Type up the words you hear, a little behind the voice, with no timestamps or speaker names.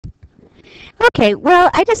Okay, well,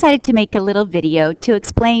 I decided to make a little video to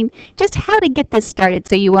explain just how to get this started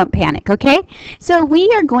so you won't panic, okay? So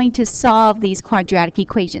we are going to solve these quadratic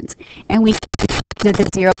equations, and we do the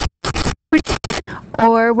zero,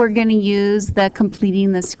 or we're going to use the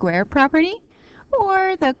completing the square property,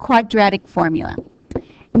 or the quadratic formula.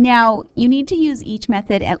 Now, you need to use each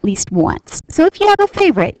method at least once. So if you have a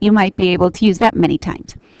favorite, you might be able to use that many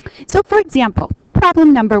times. So for example,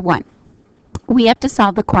 problem number 1. We have to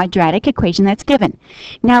solve the quadratic equation that's given.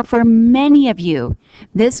 Now, for many of you,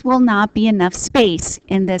 this will not be enough space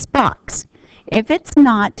in this box. If it's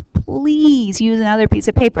not, please use another piece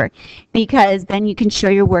of paper, because then you can show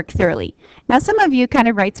your work thoroughly. Now, some of you kind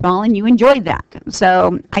of write small and you enjoyed that,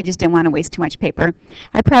 so I just didn't want to waste too much paper.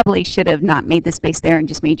 I probably should have not made the space there and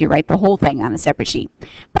just made you write the whole thing on a separate sheet.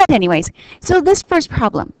 But anyways, so this first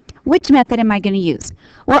problem, which method am I going to use?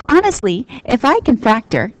 Well, honestly, if I can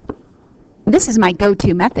factor, this is my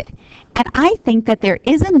go-to method. And I think that there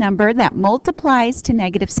is a number that multiplies to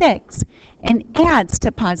 -6 and adds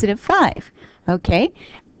to +5. Okay,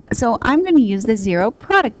 so I'm going to use the zero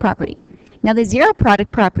product property. Now the zero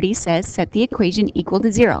product property says set the equation equal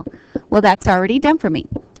to 0. Well, that's already done for me.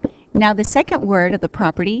 Now the second word of the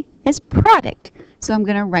property is product. So I'm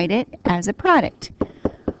going to write it as a product.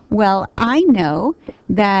 Well, I know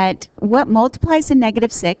that what multiplies to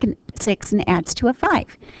 -6 and adds to a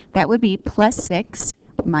 5. That would be +6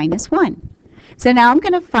 minus 1. So now I'm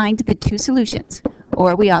going to find the two solutions,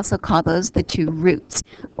 or we also call those the two roots,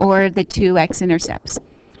 or the two x-intercepts.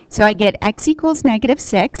 So I get x equals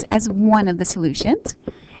 -6 as one of the solutions,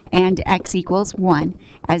 and x equals 1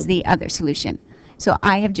 as the other solution. So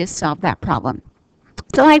I have just solved that problem.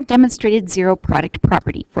 So I've demonstrated zero product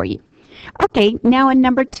property for you. Okay, now in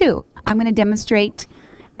number 2, I'm going to demonstrate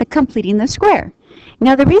the completing the square.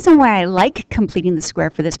 Now the reason why I like completing the square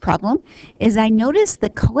for this problem is I notice the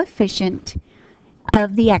coefficient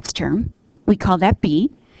of the x term, we call that b.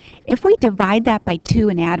 If we divide that by 2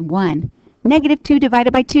 and add 1, -2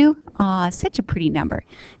 divided by 2, such a pretty number.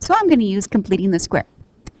 So I'm going to use completing the square.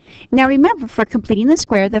 Now remember, for completing the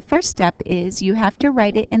square, the first step is you have to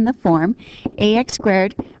write it in the form ax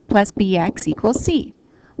squared plus bx equals c.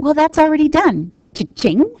 Well, that's already done.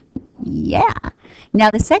 Cha-ching! Yeah. Now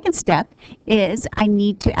the second step is I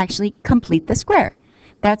need to actually complete the square.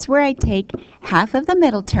 That's where I take half of the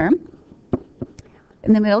middle term,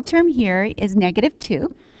 and the middle term here is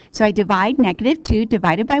 -2. So I divide -2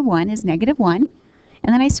 divided by 1 is -1,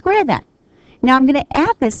 and then I square that. Now I'm going to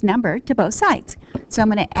add this number to both sides. So I'm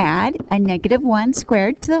going to add a -1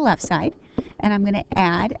 squared to the left side, and I'm going to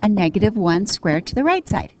add a -1 squared to the right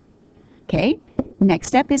side. Okay, next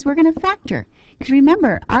step is we're going to factor. Because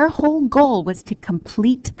remember, our whole goal was to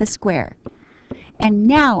complete the square. And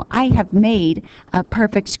now I have made a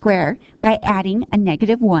perfect square by adding a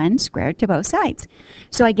 -1 squared to both sides.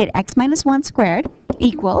 So I get x minus 1 squared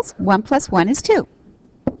equals 1 plus 1 is 2.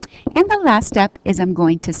 And the last step is I'm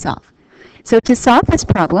going to solve. So to solve this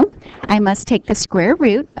problem, I must take the square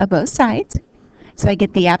root of both sides. So I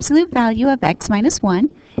get the absolute value of x minus 1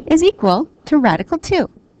 is equal to radical 2.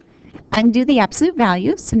 Undo the absolute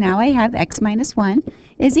value, so now I have x minus 1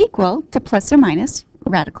 is equal to plus or minus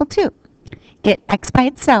radical 2. Get x by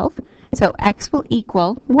itself, so x will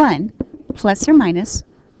equal 1 plus or minus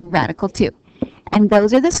radical 2. And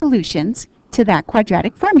those are the solutions to that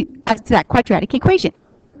quadratic equation.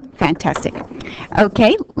 Fantastic.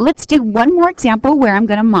 Okay, let's do one more example where I'm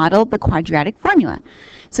going to model the quadratic formula.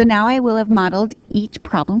 So now I will have modeled each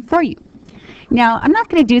problem for you. Now, I'm not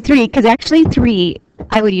going to do 3, because actually 3,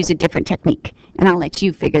 I would use a different technique, and I'll let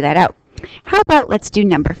you figure that out. How about let's do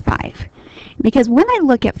number 5? Because when I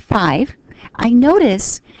look at 5, I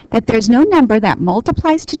notice that there's no number that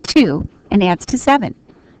multiplies to 2 and adds to 7.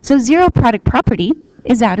 So zero product property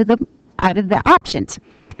is out of the options.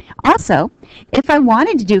 Also, if I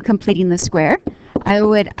wanted to do completing the square, I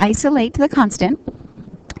would isolate the constant,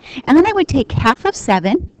 and then I would take half of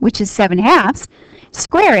 7, which is 7/2,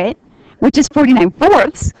 square it, which is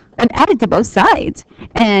 49/4, and add it to both sides.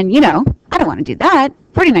 And, you know, I don't want to do that.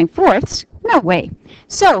 49/4, no way.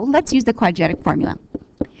 So let's use the quadratic formula.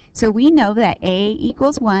 So we know that a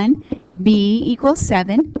equals 1, b equals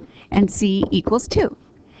 7, and c equals 2.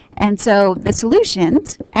 And so the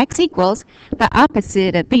solutions, x equals the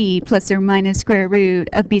opposite of b plus or minus square root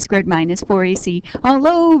of b squared minus 4ac all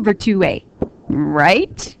over 2a.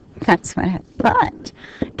 Right? That's what I thought.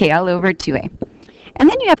 Okay, all over 2a. And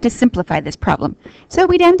then you have to simplify this problem. So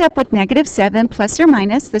we'd end up with -7 plus or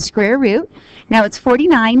minus the square root. Now it's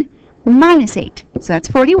 49 minus 8. So that's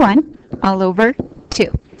 41 all over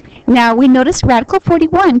 2. Now we notice radical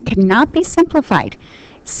 41 cannot be simplified.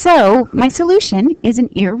 So my solution is an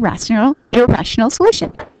irrational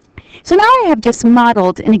solution. So now I have just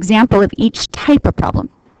modeled an example of each type of problem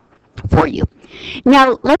for you.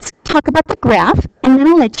 Now let's talk about the graph, and then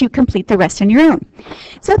I'll let you complete the rest on your own.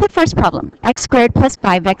 So the first problem, x squared plus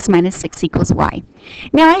 5x minus 6 equals y.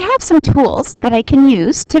 Now I have some tools that I can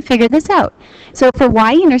use to figure this out. So for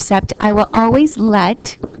y-intercept, I will always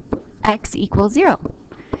let x equal 0.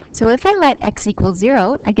 So if I let x equal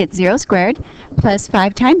 0, I get 0 squared plus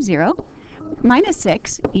 5 times 0 minus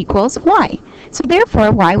 6 equals y. So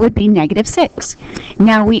therefore, y would be negative 6.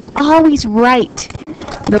 Now we always write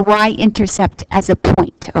the y-intercept as a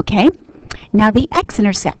point, okay? Now the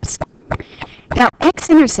x-intercepts. Now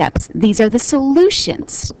x-intercepts, these are the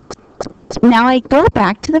solutions. Now I go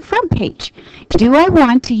back to the front page. Do I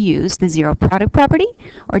want to use the zero product property,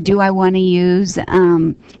 or do I want to use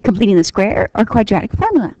completing the square or quadratic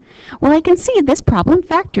formula? Well, I can see this problem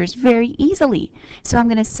factors very easily. So I'm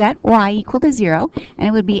going to set y equal to 0, and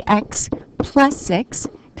it would be x plus 6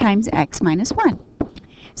 times x minus 1.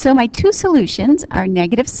 So my two solutions are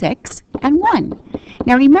negative 6 and 1.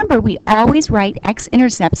 Now remember, we always write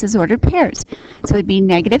x-intercepts as ordered pairs. So it would be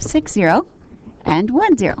negative 6, 0 and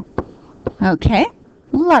 1, 0. Okay,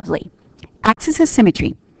 lovely. Axis of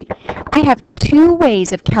symmetry. I have two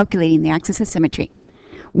ways of calculating the axis of symmetry.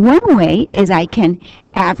 One way is I can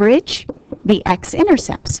average the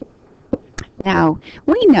x-intercepts. Now,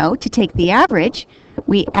 we know to take the average,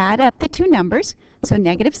 we add up the two numbers, so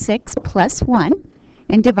negative 6 plus 1,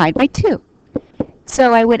 and divide by 2.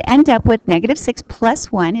 So I would end up with negative 6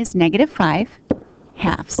 plus 1 is negative 5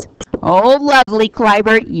 halves. Oh, lovely,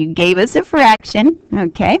 Kleiber, you gave us a fraction,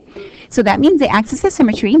 okay? So that means the axis of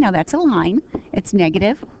symmetry, now that's a line, it's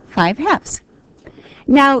negative 5 halves.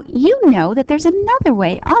 Now, you know that there's another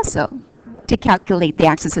way also to calculate the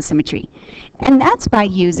axis of symmetry, and that's by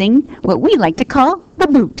using what we like to call the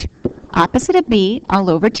boot, opposite of b all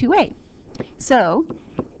over 2a. So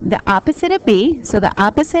the opposite of b, so the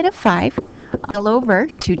opposite of 5 all over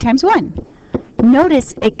 2 times 1.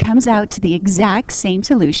 Notice it comes out to the exact same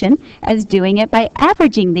solution as doing it by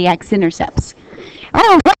averaging the x-intercepts.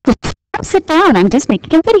 Oh, sit down. I'm just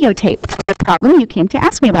making a videotape for the problem you came to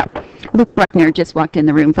ask me about. Luke Bruckner just walked in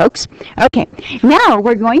the room, folks. Okay, now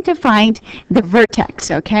we're going to find the vertex,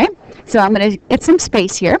 okay? So I'm going to get some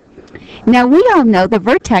space here. Now, we all know the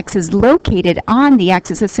vertex is located on the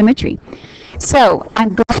axis of symmetry. So I'm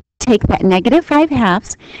going to take that negative 5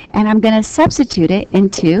 halves, and I'm going to substitute it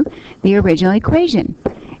into the original equation.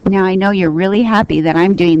 Now, I know you're really happy that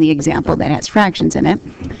I'm doing the example that has fractions in it,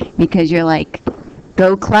 because you're like,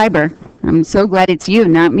 go Kleiber. I'm so glad it's you,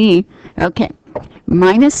 not me. Okay,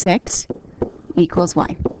 minus 6 equals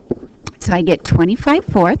y. So I get 25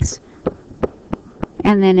 fourths,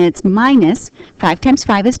 and then it's minus 5 times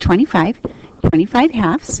 5 is 25, 25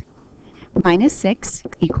 halves, minus 6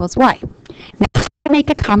 equals y. Now, make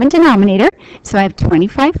a common denominator, so I have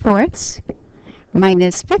 25 fourths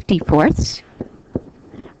minus 50 fourths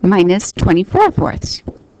minus 24 fourths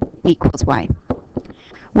equals y.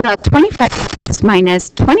 Well, 25 fourths minus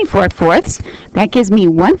 24 fourths, that gives me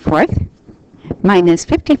 1/4 minus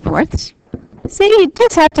 50 fourths. So you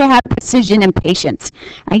just have to have precision and patience.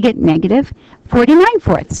 I get negative 49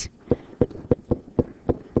 fourths.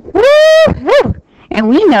 Woo-hoo! And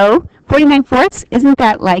we know 49 fourths, isn't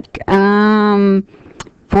that like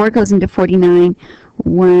 4 goes into 49,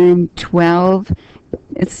 1, 12.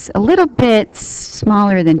 It's a little bit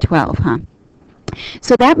smaller than 12, huh?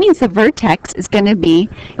 So that means the vertex is going to be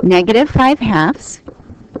negative 5 halves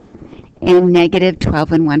and negative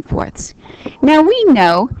 12 and 1/4. Now we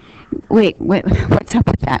know, what's up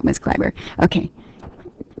with that, Ms. Kleiber? Okay,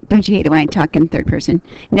 don't you hate it when I talk in third person?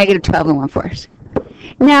 Negative 12 and 1/4.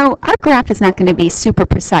 Now, our graph is not going to be super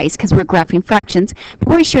precise because we're graphing fractions, but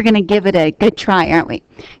we're sure going to give it a good try, aren't we?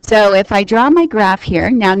 So if I draw my graph here,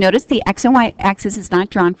 now notice the x and y axis is not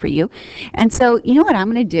drawn for you. And so, you know what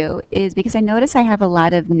I'm going to do is, because I notice I have a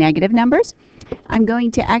lot of negative numbers, I'm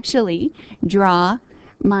going to actually draw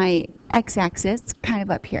my x-axis kind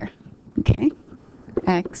of up here. Okay,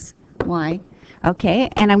 x, y. Okay,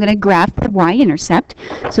 and I'm going to graph the y-intercept.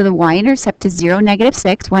 So the y-intercept is 0, negative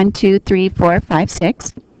 6, 1, 2, 3, 4, 5,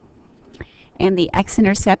 6. And the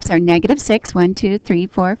x-intercepts are negative 6, 1, 2, 3,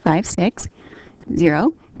 4, 5, 6,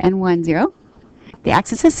 0, and 1, 0. The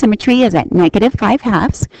axis of symmetry is at negative 5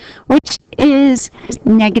 halves, which is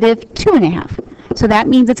negative 2.5. So that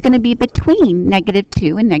means it's going to be between negative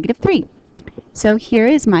 2 and negative 3. So here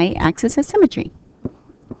is my axis of symmetry.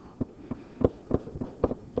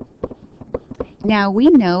 Now we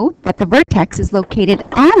know that the vertex is located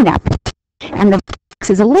on that point, and the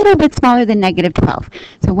is a little bit smaller than negative 12.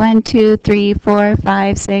 So 1, 2, 3, 4,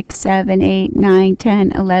 5, 6, 7, 8, 9,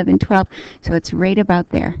 10, 11, 12. So it's right about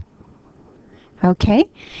there. Okay,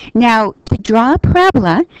 now to draw a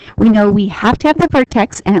parabola, we know we have to have the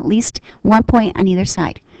vertex and at least one point on either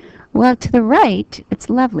side. Well, to the right, it's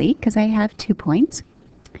lovely because I have 2 points.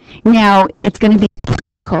 Now it's going to be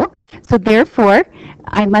vertical, so therefore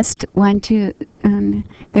I must want to,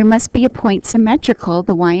 there must be a point symmetrical,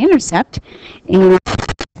 the y-intercept, and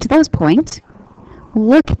to those points.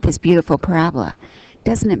 Look at this beautiful parabola.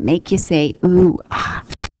 Doesn't it make you say, ooh, ah,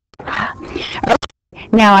 ah. Okay.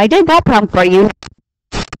 Now I did that problem for you.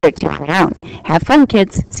 Have fun,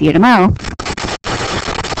 kids. See you tomorrow.